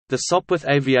The Sopwith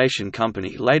Aviation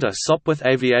Company, later Sopwith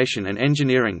Aviation and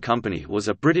Engineering Company, was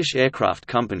a British aircraft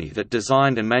company that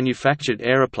designed and manufactured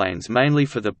aeroplanes mainly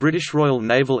for the British Royal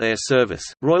Naval Air Service,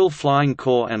 Royal Flying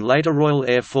Corps and later Royal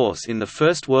Air Force in the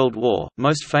First World War,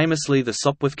 most famously the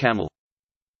Sopwith Camel.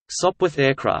 Sopwith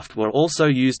aircraft were also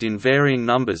used in varying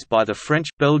numbers by the French,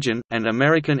 Belgian, and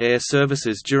American air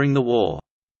services during the war.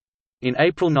 In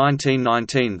April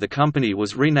 1919 the company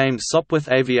was renamed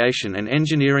Sopwith Aviation and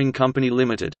Engineering Company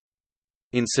Limited.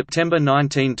 In September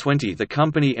 1920 the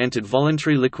company entered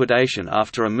voluntary liquidation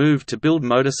after a move to build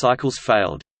motorcycles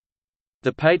failed.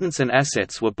 The patents and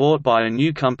assets were bought by a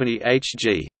new company,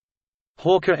 H.G.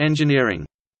 Hawker Engineering.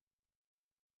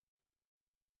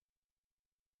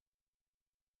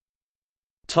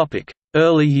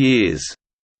 Early years.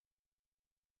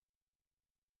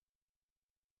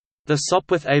 The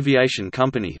Sopwith Aviation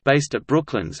Company, based at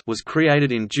Brooklands, was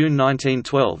created in June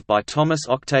 1912 by Thomas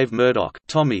Octave Murdoch,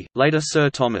 Tommy, later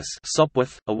Sir Thomas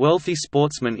Sopwith, a wealthy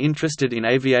sportsman interested in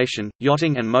aviation,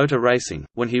 yachting and motor racing,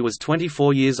 when he was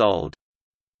 24 years old.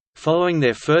 Following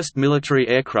their first military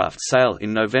aircraft sale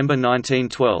in November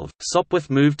 1912,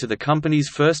 Sopwith moved to the company's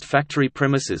first factory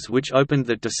premises, which opened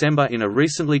that December in a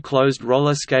recently closed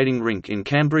roller skating rink in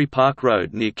Canbury Park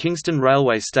Road near Kingston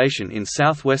Railway Station in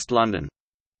south-west London.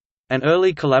 An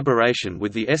early collaboration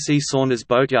with the S. E. Saunders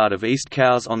Boatyard of East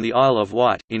Cowes on the Isle of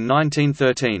Wight, in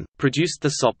 1913, produced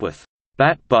the Sopwith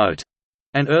Bat boat,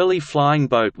 an early flying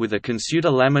boat with a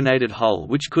Consuta-laminated hull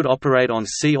which could operate on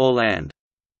sea or land.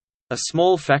 A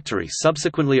small factory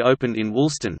subsequently opened in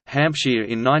Woolston, Hampshire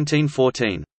in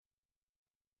 1914.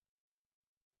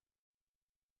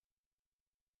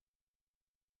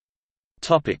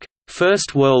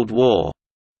 First World War.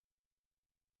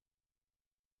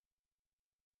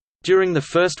 During the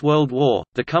First World War,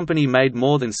 the company made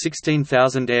more than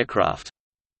 16,000 aircraft.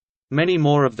 Many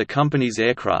more of the company's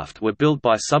aircraft were built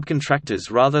by subcontractors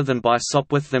rather than by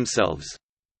Sopwith themselves.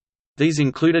 These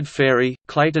included Fairey,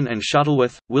 Clayton and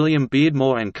Shuttleworth, William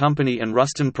Beardmore and Company and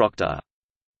Ruston Proctor.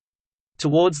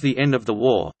 Towards the end of the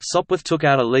war, Sopwith took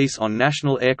out a lease on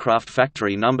National Aircraft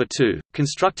Factory No. 2,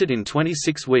 constructed in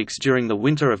 26 weeks during the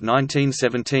winter of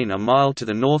 1917 a mile to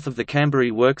the north of the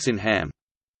Canbury Works in Ham.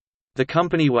 The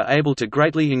company were able to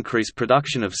greatly increase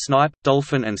production of Snipe,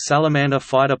 Dolphin and Salamander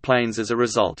fighter planes as a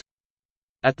result.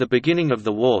 At the beginning of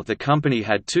the war the company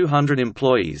had 200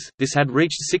 employees, this had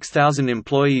reached 6,000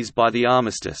 employees by the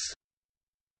armistice.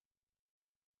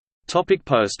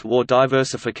 Post-war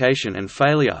diversification and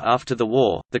failure. After the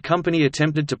war, the company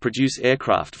attempted to produce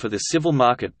aircraft for the civil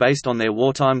market based on their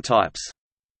wartime types.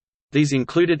 These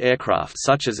included aircraft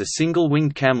such as a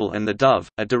single-winged Camel and the Dove,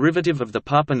 a derivative of the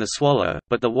Pup and the Swallow,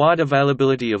 but the wide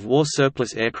availability of war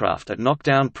surplus aircraft at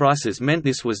knockdown prices meant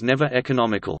this was never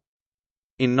economical.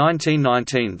 In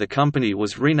 1919 the company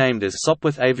was renamed as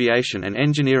Sopwith Aviation and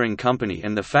Engineering Company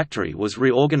and the factory was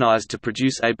reorganized to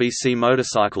produce ABC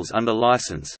motorcycles under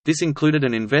license. This included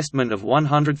an investment of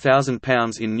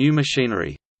 £100,000 in new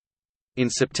machinery. In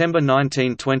September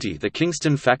 1920 the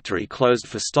Kingston factory closed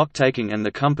for stock-taking and the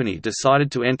company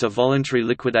decided to enter voluntary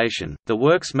liquidation. The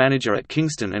works manager at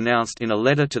Kingston announced in a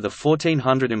letter to the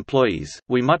 1,400 employees,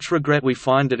 "We much regret we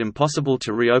find it impossible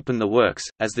to reopen the works,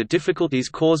 as the difficulties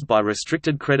caused by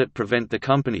restricted credit prevent the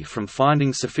company from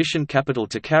finding sufficient capital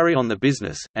to carry on the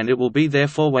business, and it will be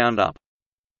therefore wound up."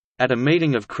 At a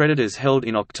meeting of creditors held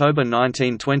in October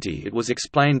 1920 it was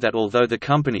explained that although the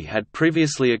company had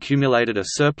previously accumulated a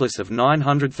surplus of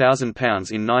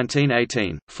 £900,000 in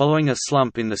 1918, following a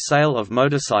slump in the sale of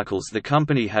motorcycles the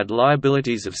company had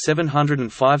liabilities of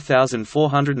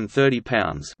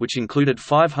 £705,430, which included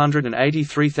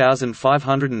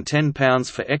 £583,510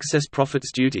 for excess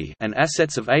profits duty and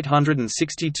assets of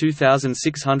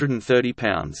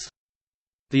 £862,630.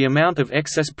 The amount of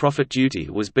excess profit duty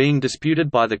was being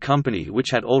disputed by the company,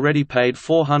 which had already paid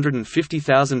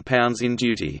 £450,000 in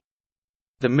duty.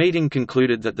 The meeting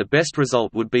concluded that the best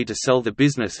result would be to sell the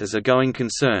business as a going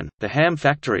concern. The Ham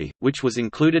factory, which was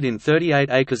included in 38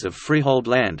 acres of freehold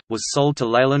land, was sold to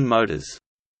Leyland Motors.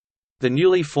 The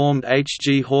newly formed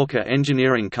H.G. Hawker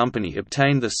Engineering Company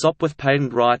obtained the Sopwith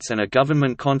patent rights and a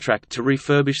government contract to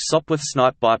refurbish Sopwith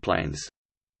Snipe biplanes.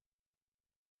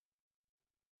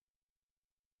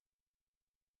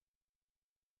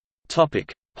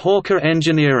 Hawker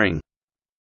Engineering.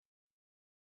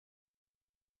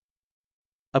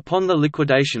 Upon the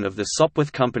liquidation of the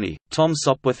Sopwith Company, Tom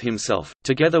Sopwith himself,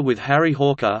 together with Harry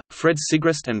Hawker, Fred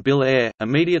Sigrist and Bill Eyre,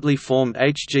 immediately formed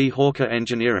H.G. Hawker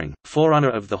Engineering,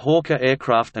 forerunner of the Hawker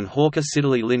aircraft and Hawker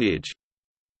Siddeley lineage.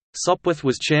 Sopwith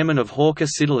was chairman of Hawker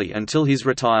Siddeley until his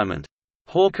retirement.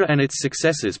 Hawker and its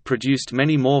successors produced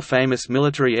many more famous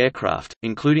military aircraft,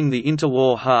 including the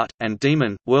interwar Hart and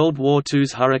Demon, World War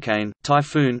II's Hurricane,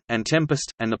 Typhoon, and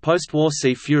Tempest, and the post-war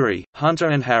Sea Fury, Hunter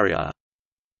and Harrier.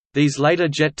 These later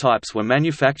jet types were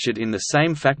manufactured in the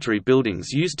same factory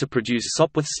buildings used to produce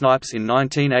Sopwith Snipes in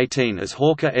 1918 as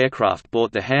Hawker Aircraft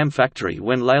bought the Ham factory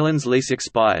when Leyland's lease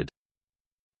expired.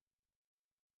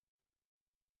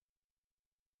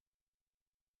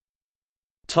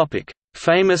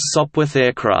 Famous Sopwith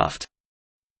aircraft.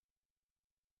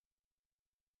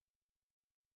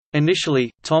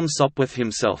 Initially, Tom Sopwith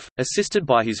himself, assisted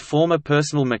by his former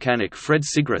personal mechanic Fred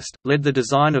Sigrist, led the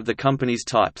design of the company's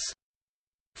types.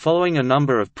 Following a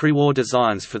number of pre-war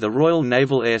designs for the Royal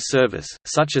Naval Air Service,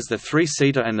 such as the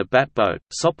three-seater and the Bat boat,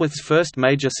 Sopwith's first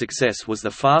major success was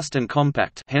the fast and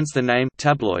compact, hence the name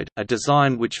tabloid, a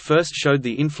design which first showed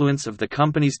the influence of the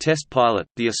company's test pilot,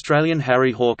 the Australian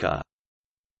Harry Hawker.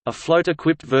 A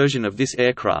float-equipped version of this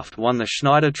aircraft won the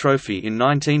Schneider Trophy in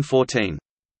 1914.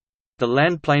 The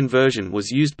landplane version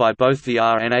was used by both the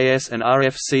RNAS and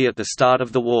RFC at the start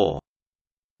of the war.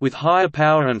 With higher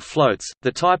power and floats,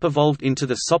 the type evolved into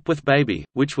the Sopwith Baby,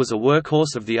 which was a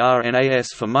workhorse of the RNAS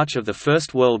for much of the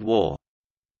First World War.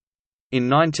 In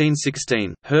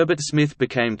 1916, Herbert Smith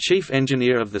became chief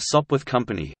engineer of the Sopwith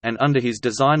Company, and under his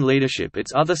design leadership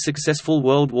its other successful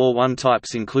World War I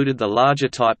types included the larger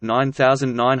Type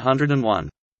 9901.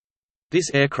 This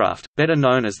aircraft, better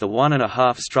known as the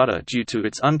 1.5 strutter due to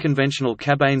its unconventional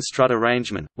cabane strut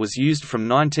arrangement, was used from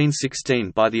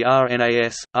 1916 by the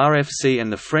RNAS, RFC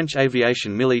and the French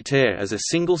Aviation Militaire as a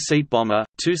single-seat bomber,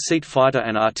 two-seat fighter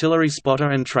and artillery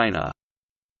spotter and trainer.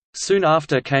 Soon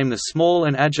after came the small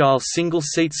and agile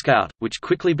single-seat Scout, which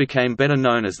quickly became better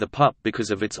known as the Pup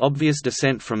because of its obvious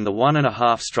descent from the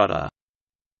 1.5 strutter.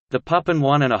 The Pup and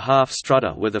 1.5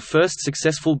 strutter were the first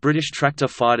successful British tractor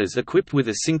fighters equipped with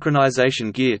a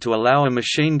synchronization gear to allow a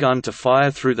machine gun to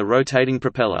fire through the rotating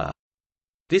propeller.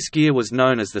 This gear was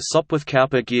known as the Sopwith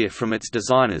Cowper gear from its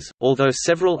designers, although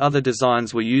several other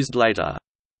designs were used later.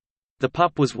 The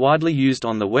Pup was widely used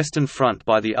on the Western Front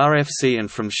by the RFC and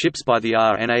from ships by the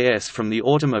RNAS from the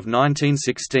autumn of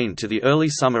 1916 to the early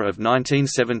summer of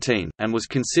 1917, and was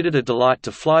considered a delight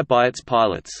to fly by its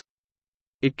pilots.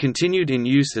 It continued in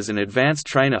use as an advanced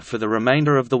trainer for the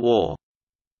remainder of the war.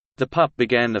 The Pup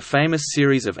began the famous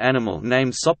series of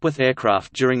animal-named Sopwith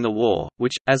aircraft during the war,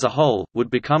 which, as a whole,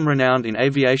 would become renowned in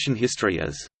aviation history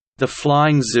as the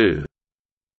Flying Zoo.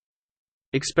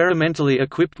 Experimentally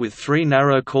equipped with 3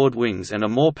 narrow-chord wings and a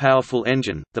more powerful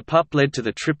engine, the Pup led to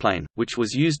the triplane, which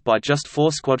was used by just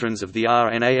 4 squadrons of the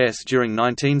RNAS during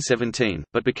 1917,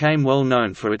 but became well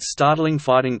known for its startling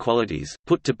fighting qualities,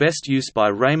 put to best use by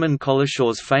Raymond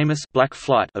Collishaw's famous Black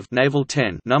Flight of Naval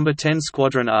 10 No. 10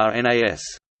 Squadron RNAS.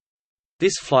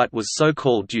 This flight was so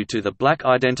called due to the black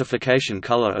identification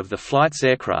color of the flight's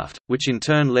aircraft, which in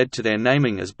turn led to their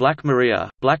naming as Black Maria,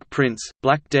 Black Prince,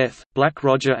 Black Death, Black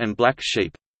Roger and Black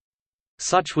Sheep.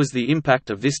 Such was the impact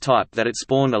of this type that it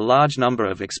spawned a large number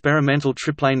of experimental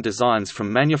triplane designs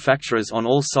from manufacturers on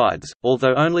all sides,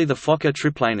 although only the Fokker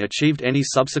triplane achieved any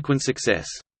subsequent success.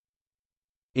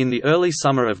 In the early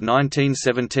summer of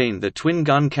 1917 the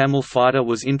twin-gun Camel fighter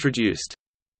was introduced.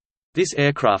 This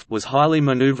aircraft was highly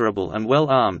maneuverable and well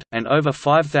armed, and over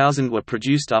 5,000 were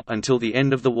produced up until the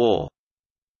end of the war.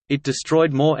 It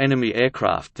destroyed more enemy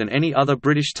aircraft than any other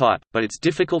British type, but its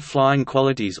difficult flying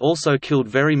qualities also killed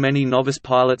very many novice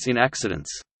pilots in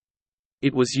accidents.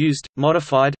 It was used,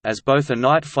 modified, as both a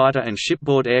night fighter and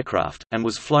shipboard aircraft, and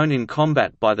was flown in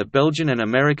combat by the Belgian and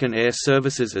American air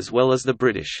services as well as the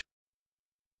British.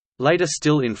 Later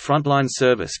still in frontline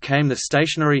service came the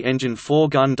stationary engine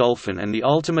 4-gun Dolphin and the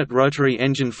ultimate rotary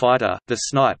engine fighter, the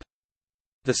Snipe.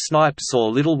 The Snipe saw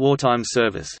little wartime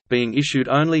service, being issued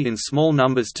only in small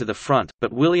numbers to the front,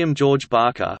 but William George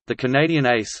Barker, the Canadian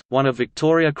ace, won a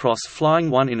Victoria Cross flying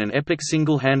one in an epic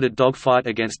single-handed dogfight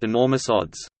against enormous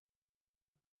odds.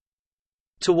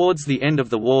 Towards the end of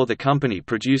the war the company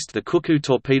produced the Cuckoo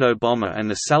torpedo bomber and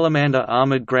the Salamander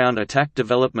armored ground attack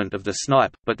development of the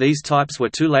Snipe, but these types were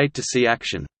too late to see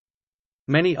action.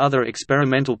 Many other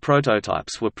experimental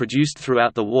prototypes were produced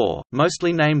throughout the war,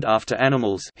 mostly named after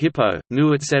animals hippo,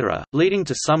 gnu etc., leading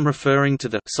to some referring to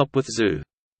the Sopwith Zoo.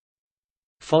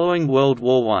 Following World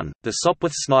War I, the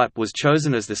Sopwith Snipe was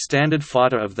chosen as the standard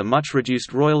fighter of the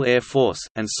much-reduced Royal Air Force,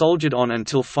 and soldiered on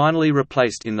until finally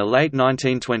replaced in the late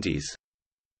 1920s.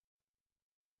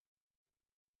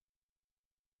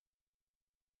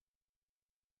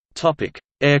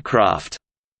 Aircraft.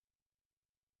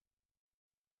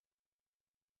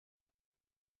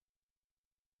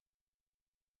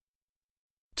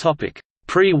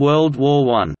 Pre-World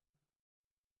War I.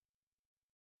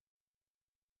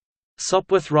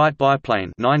 Sopwith Wright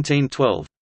biplane 1912.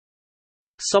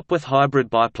 Sopwith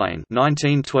hybrid biplane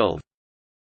 1912.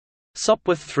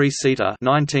 Sopwith three-seater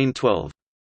 1912.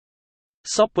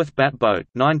 Sopwith bat boat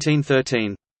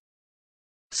 1913.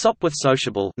 Sopwith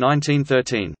sociable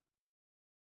 1913.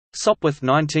 Sopwith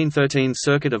 1913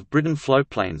 Circuit of Britain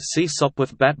floatplanes. See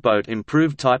Sopwith bat boat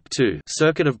improved Type 2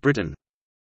 Circuit of Britain.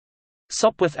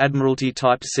 Sopwith Admiralty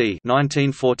Type C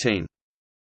 1914.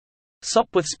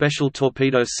 Sopwith Special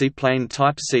Torpedo Seaplane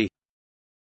Type C.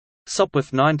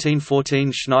 Sopwith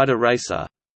 1914 Schneider Racer.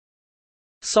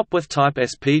 Sopwith Type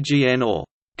SPGN or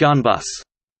Gunbus.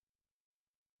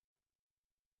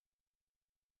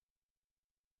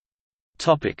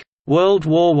 World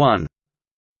War I.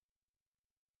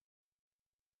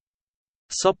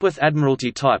 Sopwith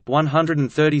Admiralty Type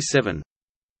 137.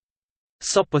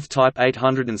 Sopwith Type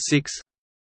 806.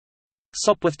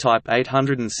 Sopwith Type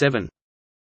 807.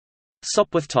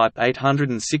 Sopwith Type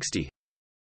 860.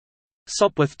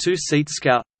 Sopwith two-seat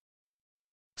Scout.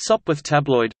 Sopwith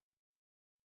Tabloid.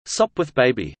 Sopwith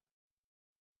Baby.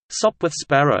 Sopwith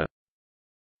Sparrow.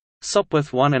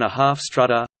 Sopwith 1.5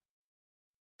 Strutter.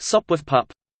 Sopwith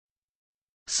Pup.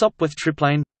 Sopwith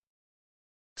Triplane.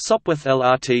 Sopwith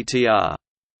LRTTR.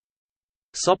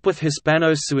 Sopwith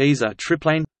Hispano-Suiza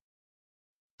Triplane.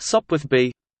 Sopwith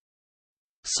B.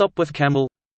 Sopwith Camel.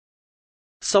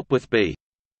 Sopwith B.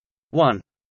 1.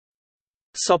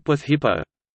 Sopwith Hippo.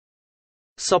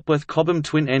 Sopwith Cobham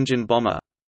twin-engine bomber.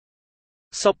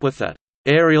 Sopwith that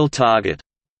aerial target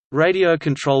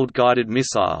radio-controlled guided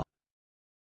missile.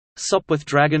 Sopwith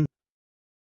Dragon.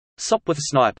 Sopwith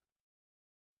Snipe.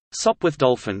 Sopwith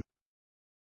Dolphin.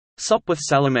 Sopwith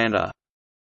Salamander.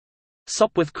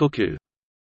 Sopwith Cuckoo.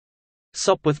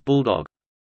 Sopwith Bulldog.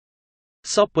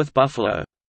 Sopwith Buffalo.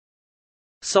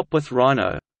 Sopwith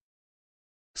Rhino.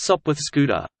 Sopwith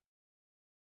Scooter.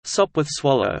 Sopwith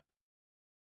Swallow.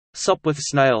 Sopwith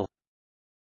Snail.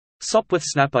 Sopwith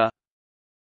Snapper.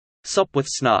 Sopwith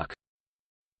Snark.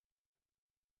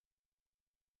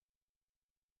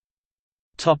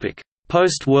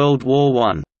 Post-World War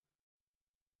I.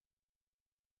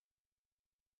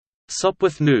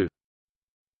 Sopwith Nu.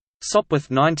 Sopwith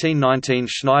 1919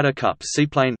 Schneider Cup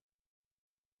seaplane.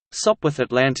 Sopwith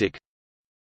Atlantic.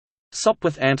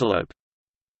 Sopwith Antelope.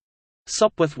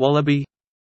 Sopwith Wallaby.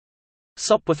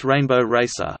 Sopwith Rainbow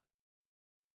Racer.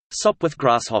 Sopwith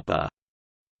Grasshopper.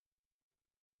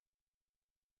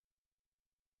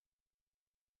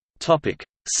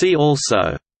 See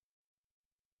also: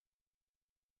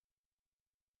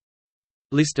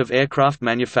 List of aircraft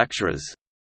manufacturers.